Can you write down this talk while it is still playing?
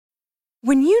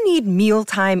When you need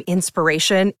mealtime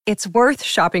inspiration, it's worth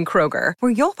shopping Kroger,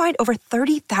 where you'll find over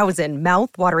 30,000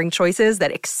 mouth-watering choices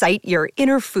that excite your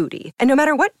inner foodie. And no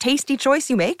matter what tasty choice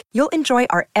you make, you'll enjoy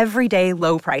our everyday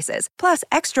low prices, plus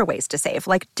extra ways to save,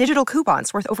 like digital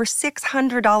coupons worth over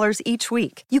 $600 each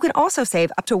week. You can also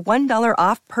save up to $1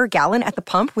 off per gallon at the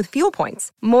pump with fuel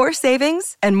points. More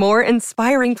savings and more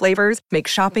inspiring flavors make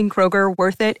shopping Kroger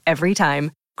worth it every time.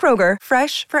 Kroger,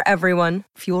 fresh for everyone.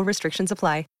 Fuel restrictions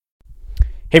apply.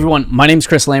 Hey everyone, my name's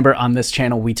Chris Lambert. On this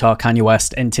channel, we talk Kanye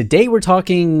West, and today we're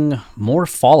talking more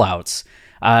fallouts.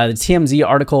 The TMZ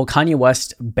article, Kanye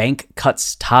West bank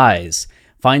cuts ties.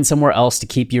 Find somewhere else to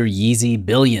keep your Yeezy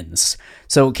billions.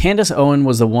 So Candace Owen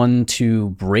was the one to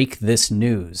break this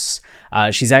news.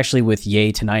 She's actually with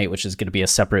Ye tonight, which is going to be a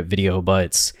separate video,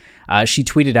 but she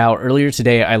tweeted out, earlier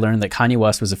today, I learned that Kanye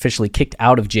West was officially kicked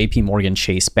out of JP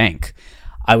Chase Bank.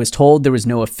 I was told there was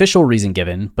no official reason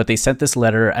given, but they sent this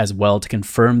letter as well to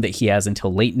confirm that he has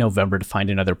until late November to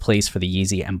find another place for the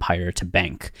Yeezy empire to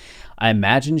bank. I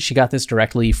imagine she got this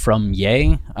directly from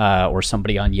Ye or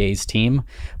somebody on Ye's team,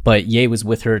 but Ye was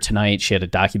with her tonight. She had a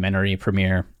documentary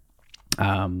premiere.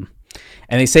 And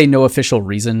they say no official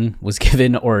reason was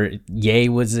given, or Ye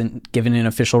wasn't given an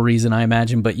official reason, I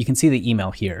imagine, but you can see the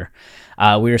email here.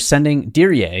 We are sending,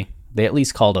 Dear Ye, they at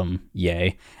least called him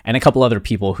Ye, and a couple other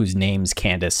people whose names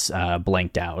Candace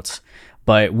blanked out.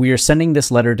 But we are sending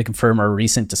this letter to confirm our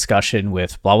recent discussion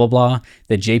with blah, blah, blah.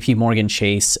 The JP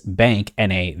Chase Bank,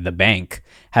 NA, the bank,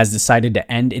 has decided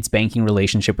to end its banking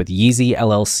relationship with Yeezy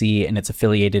LLC and its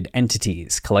affiliated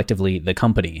entities, collectively the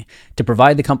company. To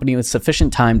provide the company with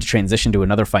sufficient time to transition to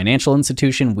another financial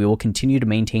institution, we will continue to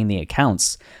maintain the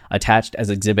accounts attached as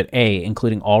Exhibit A,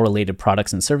 including all related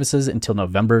products and services until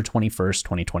November 21st,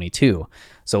 2022.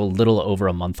 So a little over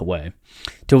a month away.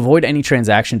 To avoid any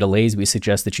transaction delays, we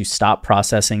suggest that you stop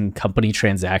processing company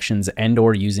transactions and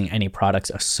or using any products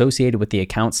associated with the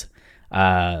accounts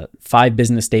 5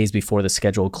 business days before the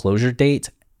scheduled closure date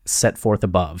set forth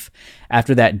above.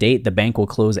 After that date, the bank will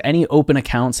close any open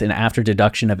accounts and after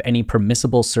deduction of any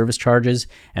permissible service charges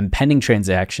and pending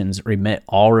transactions, remit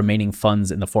all remaining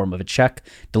funds in the form of a check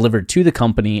delivered to the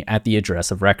company at the address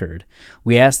of record.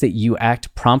 We ask that you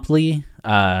act promptly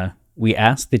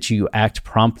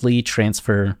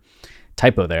transfer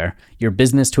your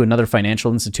business to another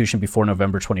financial institution before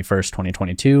November 21st,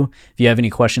 2022. If you have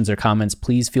any questions or comments,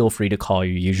 please feel free to call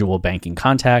your usual banking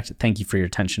contact. Thank you for your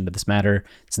attention to this matter.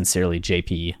 Sincerely,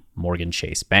 JP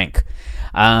Chase Bank.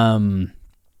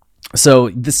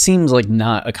 So this seems like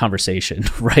not a conversation,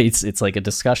 right? It's like a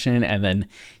discussion, and then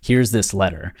here's this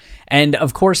letter. And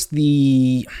of course,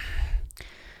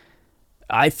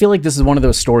 I feel like this is one of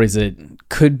those stories that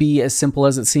could be as simple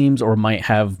as it seems or might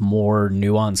have more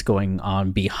nuance going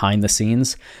on behind the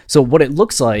scenes. So what it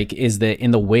looks like is that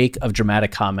in the wake of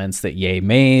dramatic comments that Ye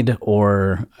made,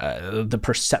 or the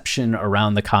perception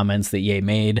around the comments that Ye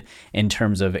made in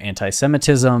terms of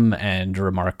anti-Semitism and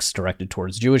remarks directed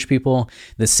towards Jewish people,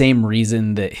 the same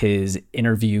reason that his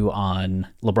interview on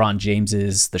LeBron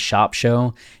James's The Shop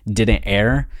Show didn't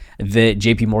air, that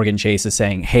JP Chase is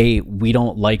saying, hey, we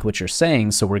don't like what you're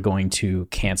saying, so we're going to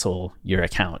cancel your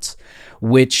accounts.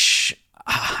 Which,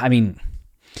 I mean,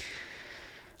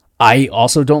 I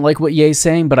also don't like what Ye's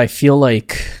saying, but I feel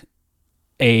like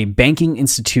a banking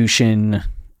institution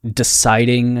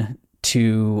deciding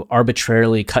to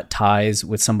arbitrarily cut ties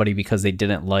with somebody because they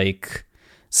didn't like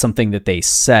something that they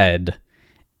said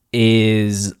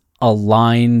is a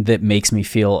line that makes me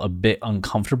feel a bit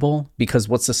uncomfortable, because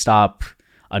what's to stop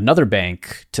another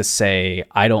bank to say,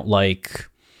 I don't like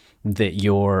that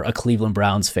you're a Cleveland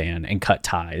Browns fan, and cut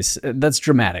ties? That's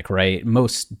dramatic, right?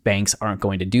 Most banks aren't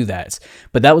going to do that.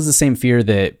 But that was the same fear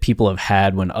that people have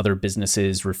had when other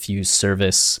businesses refuse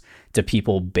service to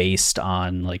people based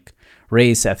on like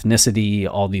race, ethnicity,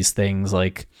 all these things.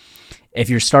 Like, if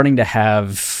you're starting to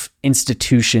have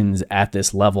institutions at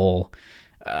this level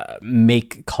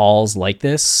make calls like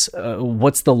this,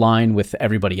 what's the line with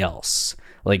everybody else?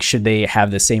 Like, should they have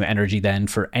the same energy then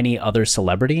for any other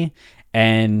celebrity?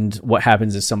 And what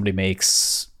happens if somebody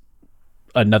makes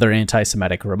another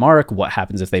anti-Semitic remark? What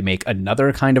happens if they make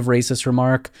another kind of racist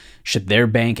remark? Should their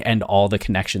bank end all the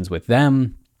connections with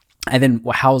them? And then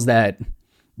how's that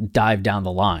dive down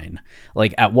the line?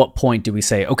 Like, at what point do we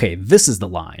say, okay, this is the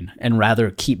line, and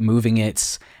rather keep moving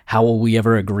it? How will we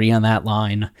ever agree on that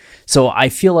line? So I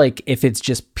feel like if it's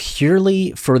just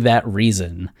purely for that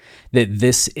reason, that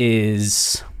this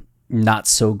is not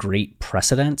so great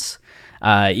precedent,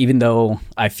 even though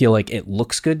I feel like it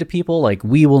looks good to people, like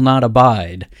we will not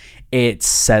abide, it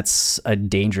sets a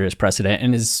dangerous precedent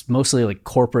and is mostly like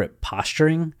corporate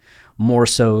posturing more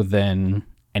so than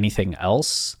anything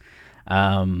else.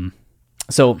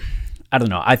 So I don't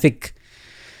know. I think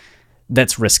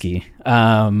that's risky.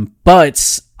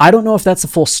 But I don't know if that's the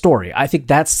full story. I think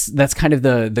that's kind of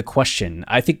the question.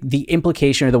 I think the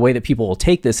implication or the way that people will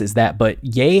take this is that, but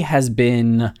Ye has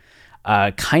been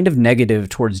kind of negative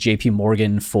towards JP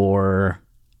Morgan for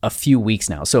a few weeks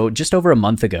now. So just over a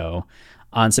month ago,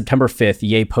 on September 5th,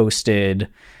 Ye posted,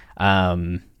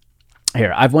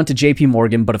 here, I've went to JP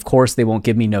Morgan, but of course they won't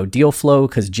give me no deal flow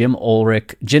because Jen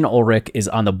Ulrich is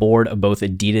on the board of both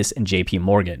Adidas and JP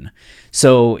Morgan.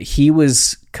 So he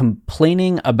was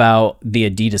complaining about the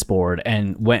Adidas board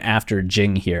and went after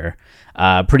Jing here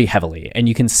pretty heavily. And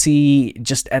you can see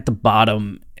just at the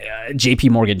bottom,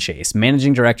 JP Morgan Chase,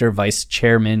 Managing Director, Vice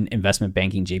Chairman, Investment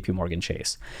Banking, JP Morgan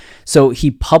Chase. So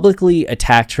he publicly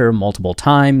attacked her multiple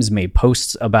times, made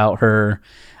posts about her.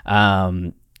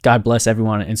 God bless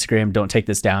everyone on Instagram. Don't take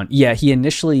this down. Yeah, he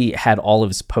initially had all of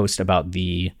his posts about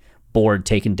the board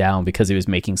taken down because he was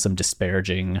making some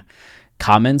disparaging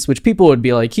comments, which people would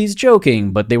be like, he's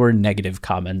joking, but they were negative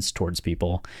comments towards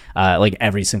people, like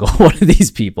every single one of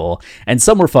these people. And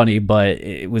some were funny, but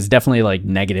it was definitely like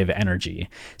negative energy.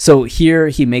 So here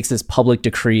he makes this public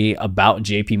decree about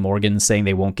JP Morgan saying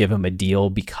they won't give him a deal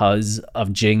because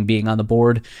of Jing being on the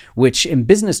board, which in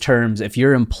business terms, if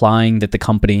you're implying that the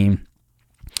company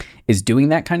is doing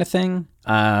that kind of thing,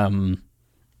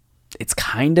 it's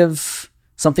kind of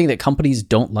something that companies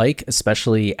don't like,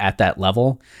 especially at that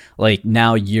level. Like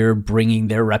now you're bringing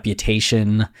their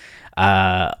reputation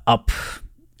up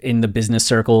in the business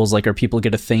circles. Like, are people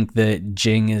going to think that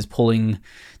Jing is pulling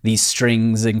these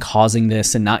strings and causing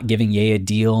this and not giving Ye a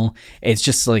deal? It's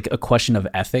just like a question of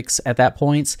ethics at that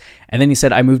point. And then he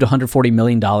said, I moved $140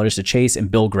 million to Chase,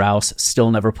 and Bill Grouse still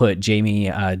never put Jamie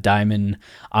Dimon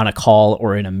on a call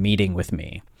or in a meeting with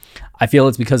me. I feel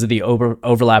it's because of the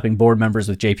overlapping board members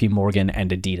with JP Morgan and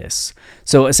Adidas.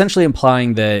 So essentially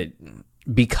implying that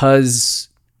because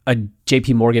a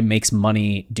JP Morgan makes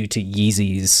money due to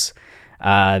Yeezys,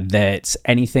 that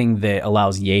anything that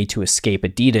allows Ye to escape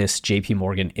Adidas, JP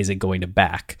Morgan isn't going to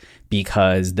back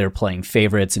because they're playing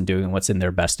favorites and doing what's in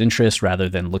their best interest rather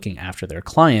than looking after their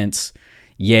clients,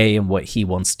 Ye and what he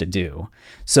wants to do.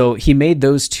 So he made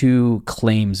those two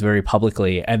claims very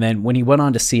publicly. And then when he went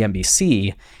on to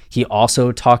CNBC, he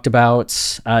also talked about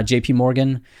JP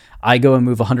Morgan. I go and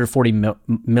move 140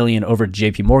 million over to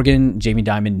JP Morgan. Jamie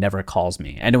Dimon never calls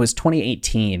me. And it was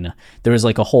 2018. There was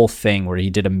like a whole thing where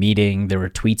he did a meeting. There were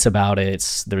tweets about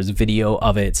it. There was a video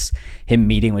of it, him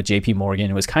meeting with JP Morgan.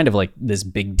 It was kind of like this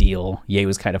big deal. Ye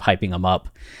was kind of hyping him up.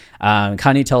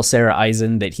 Kanye tells Sarah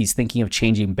Eisen that he's thinking of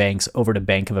changing banks over to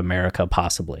Bank of America,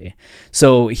 possibly.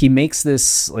 So he makes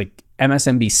this like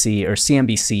MSNBC or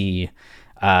CNBC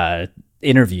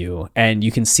interview, and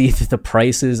you can see that the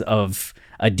prices of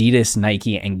Adidas,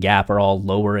 Nike, and Gap are all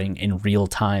lowering in real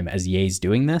time as Ye's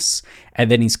doing this. And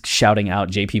then he's shouting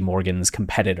out JP Morgan's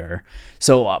competitor.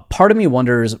 So part of me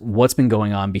wonders what's been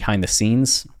going on behind the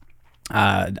scenes.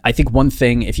 I think one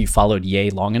thing, if you followed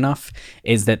Ye long enough,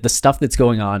 is that the stuff that's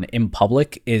going on in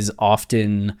public is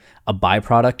often a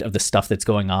byproduct of the stuff that's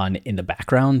going on in the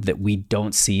background that we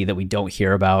don't see, that we don't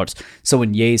hear about. So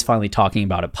when Ye's finally talking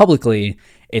about it publicly,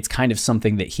 it's kind of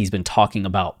something that he's been talking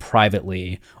about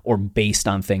privately or based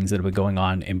on things that have been going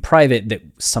on in private that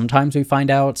sometimes we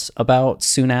find out about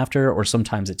soon after, or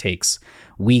sometimes it takes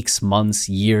weeks, months,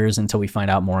 years until we find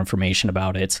out more information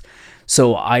about it.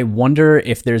 So I wonder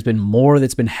if there's been more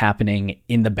that's been happening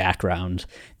in the background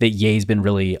that Ye's been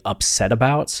really upset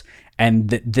about, and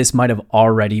that this might have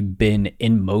already been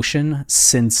in motion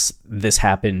since this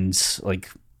happened, like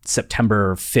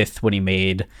September 5th when he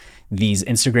made these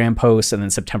Instagram posts, and then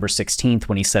September 16th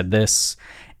when he said this.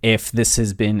 If this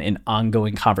has been an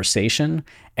ongoing conversation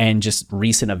and just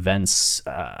recent events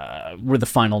were the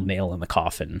final nail in the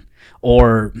coffin,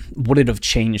 or would it have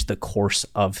changed the course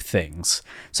of things?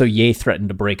 So Ye threatened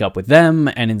to break up with them,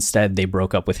 and instead they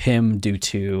broke up with him due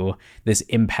to this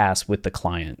impasse with the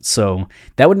client. So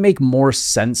that would make more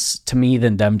sense to me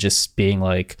than them just being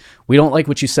like, we don't like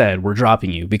what you said, we're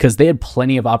dropping you, because they had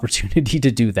plenty of opportunity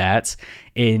to do that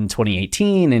in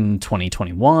 2018, in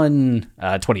 2021,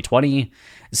 2020.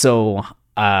 So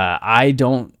I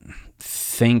don't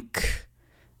think,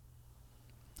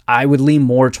 I would lean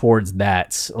more towards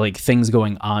that, like things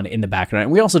going on in the background.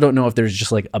 And we also don't know if there's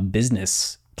just like a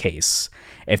business case,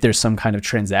 if there's some kind of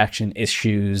transaction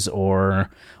issues or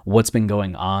what's been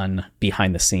going on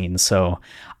behind the scenes. So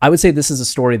I would say this is a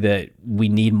story that we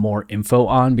need more info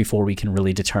on before we can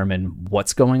really determine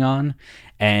what's going on.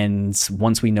 And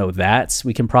once we know that,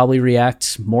 we can probably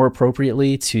react more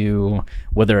appropriately to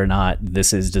whether or not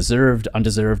this is deserved,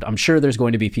 undeserved. I'm sure there's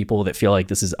going to be people that feel like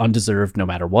this is undeserved no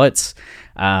matter what.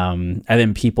 And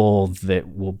then people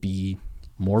that will be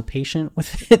more patient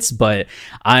with it, but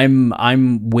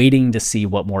I'm waiting to see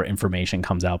what more information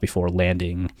comes out before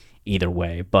landing either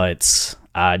way. But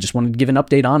I just wanted to give an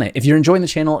update on it. If you're enjoying the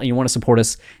channel and you want to support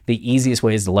us, the easiest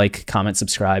way is to like, comment,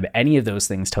 subscribe. Any of those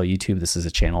things tell YouTube this is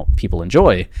a channel people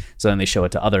enjoy, so then they show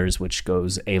it to others, which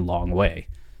goes a long way.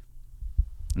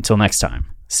 Until next time,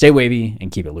 stay wavy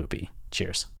and keep it loopy.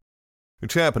 Cheers.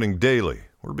 It's happening daily.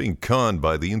 We're being conned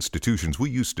by the institutions we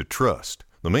used to trust.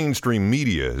 The mainstream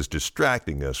media is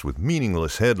distracting us with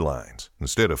meaningless headlines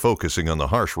instead of focusing on the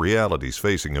harsh realities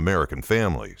facing American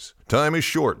families. Time is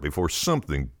short before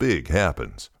something big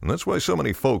happens, and that's why so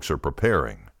many folks are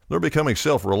preparing. They're becoming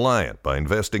self-reliant by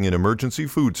investing in emergency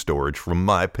food storage from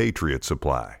My Patriot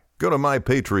Supply. Go to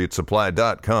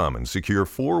MyPatriotSupply.com and secure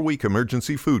 4-week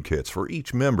emergency food kits for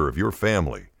each member of your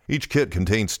family. Each kit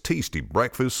contains tasty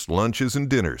breakfasts, lunches, and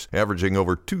dinners, averaging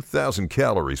over 2,000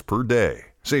 calories per day.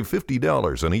 Save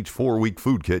 $50 on each 4-week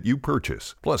food kit you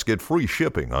purchase, plus get free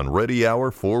shipping on Ready Hour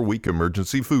 4-week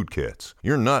emergency food kits.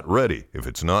 You're not ready if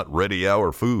it's not Ready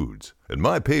Hour foods. At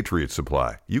My Patriot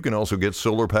Supply, you can also get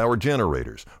solar power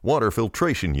generators, water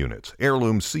filtration units,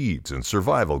 heirloom seeds, and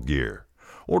survival gear.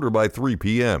 Order by 3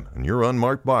 p.m. and your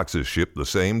unmarked boxes ship the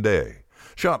same day.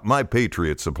 Shop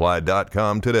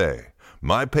MyPatriotSupply.com today.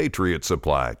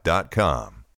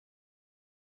 MyPatriotSupply.com.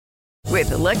 With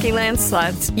the Lucky Land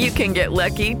Slots, you can get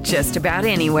lucky just about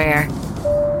anywhere.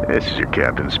 This is your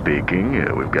captain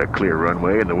speaking. We've got clear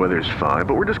runway and the weather's fine,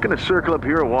 but we're just going to circle up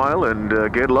here a while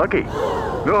and get lucky.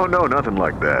 No, nothing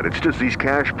like that. It's just these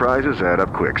cash prizes add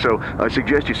up quick. So I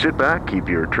suggest you sit back, keep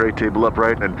your tray table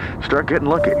upright, and start getting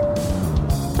lucky.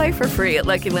 Play for free at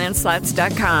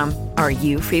LuckyLandSlots.com. Are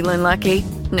you feeling lucky?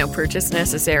 No purchase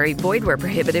necessary. Void where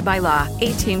prohibited by law.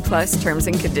 18+ terms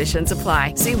and conditions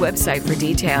apply. See website for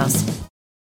details.